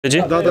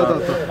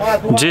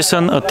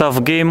Jayson, a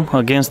tough game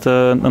against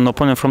an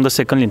opponent from the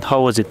second league.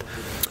 How was it?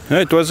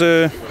 It was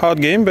a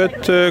hard game,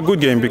 but a good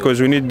game because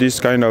we need this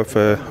kind of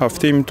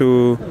team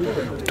to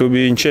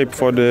be in shape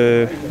for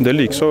the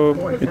league. So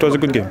it was a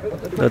good game.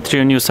 The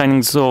three new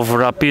signings of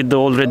Rapid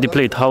already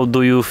played. How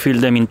do you feel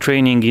them in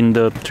training, in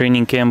the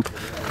training camp?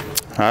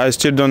 I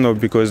still don't know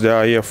because they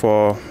are here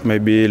for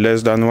maybe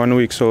less than 1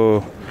 week.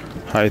 So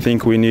I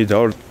think we need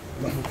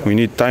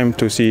time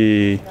to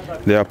see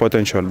their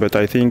potential. But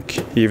I think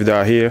if they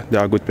are here, they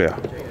are good players.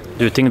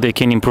 Do you think they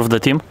can improve the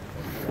team?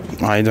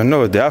 I don't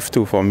know. They have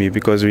to for me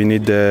because we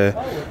need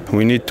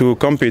to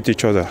compete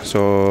each other.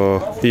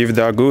 So if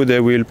they are good,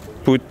 they will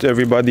put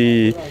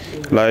everybody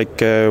like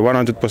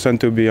 100%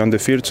 to be on the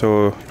field.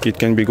 So it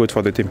can be good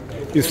for the team.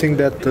 You think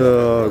that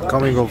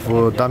coming of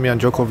Damian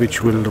Djokovic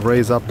will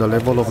raise up the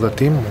level of the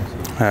team?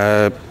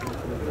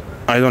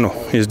 I don't know.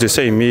 It's the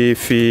same.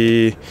 If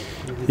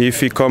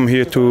he come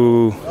here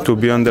to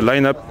be on the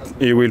lineup,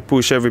 he will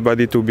push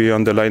everybody to be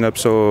on the lineup.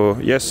 So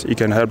yes, he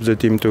can help the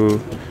team to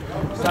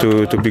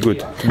be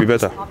good, to be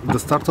better. The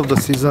start of the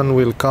season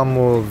will come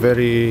a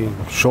very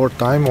short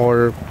time,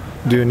 or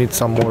do you need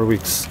some more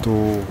weeks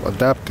to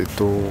adapt it,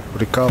 to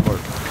recover?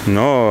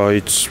 No,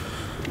 it's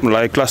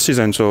like last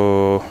season.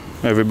 So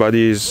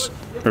everybody is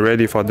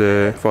ready for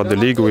the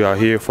league. We are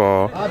here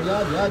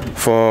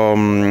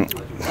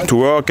to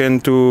work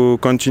and to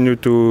continue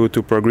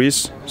to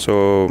progress.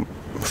 So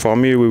for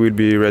me, we will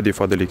be ready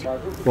for the league.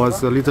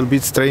 Was a little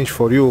bit strange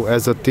for you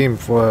as a team,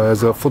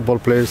 as a football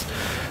players,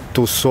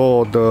 to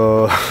saw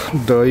the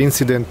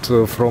incident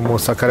from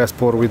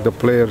Sakaryaspor with the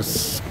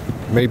players,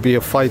 maybe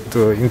a fight,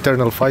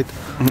 internal fight?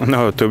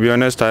 No, to be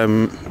honest,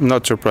 I'm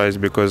not surprised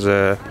because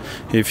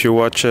if you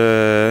watch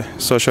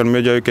social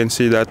media, you can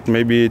see that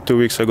maybe 2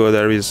 weeks ago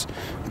there is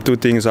 2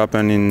 things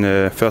happened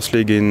in first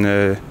league in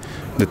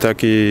the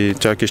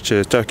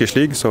Turkish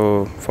league.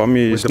 So for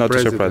me, it's not a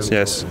surprise.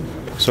 Yes,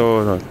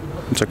 so no,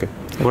 it's okay.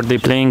 Were they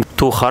playing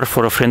too hard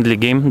for a friendly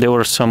game? There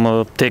were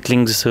some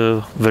tacklings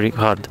very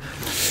hard.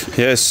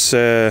 Yes,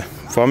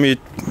 for me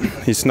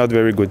it's not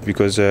very good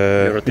because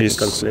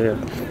it's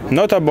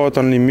not about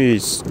only me.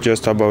 It's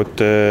just about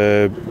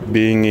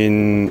being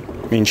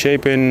in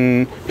shape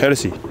and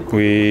healthy.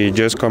 We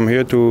just come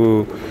here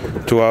to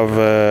have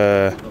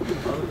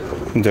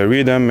the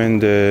rhythm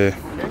and the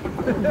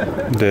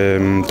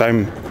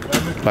time,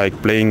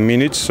 like playing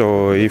minutes.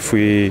 So if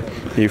we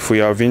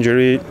have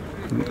injury,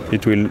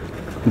 it will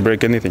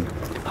break anything.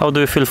 How do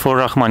you feel for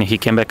Rahmani? He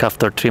came back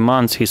after 3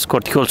 months. He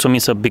scored. He also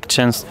missed a big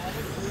chance.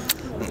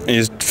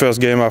 His first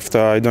game after,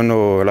 I don't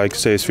know, like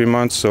say 3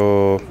 months.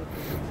 So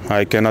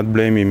I cannot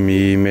blame him.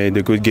 He made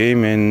a good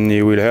game and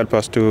he will help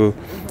us to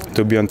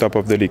be on top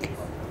of the league.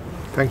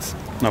 Thanks.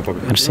 No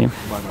problem. Merci.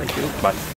 Bye.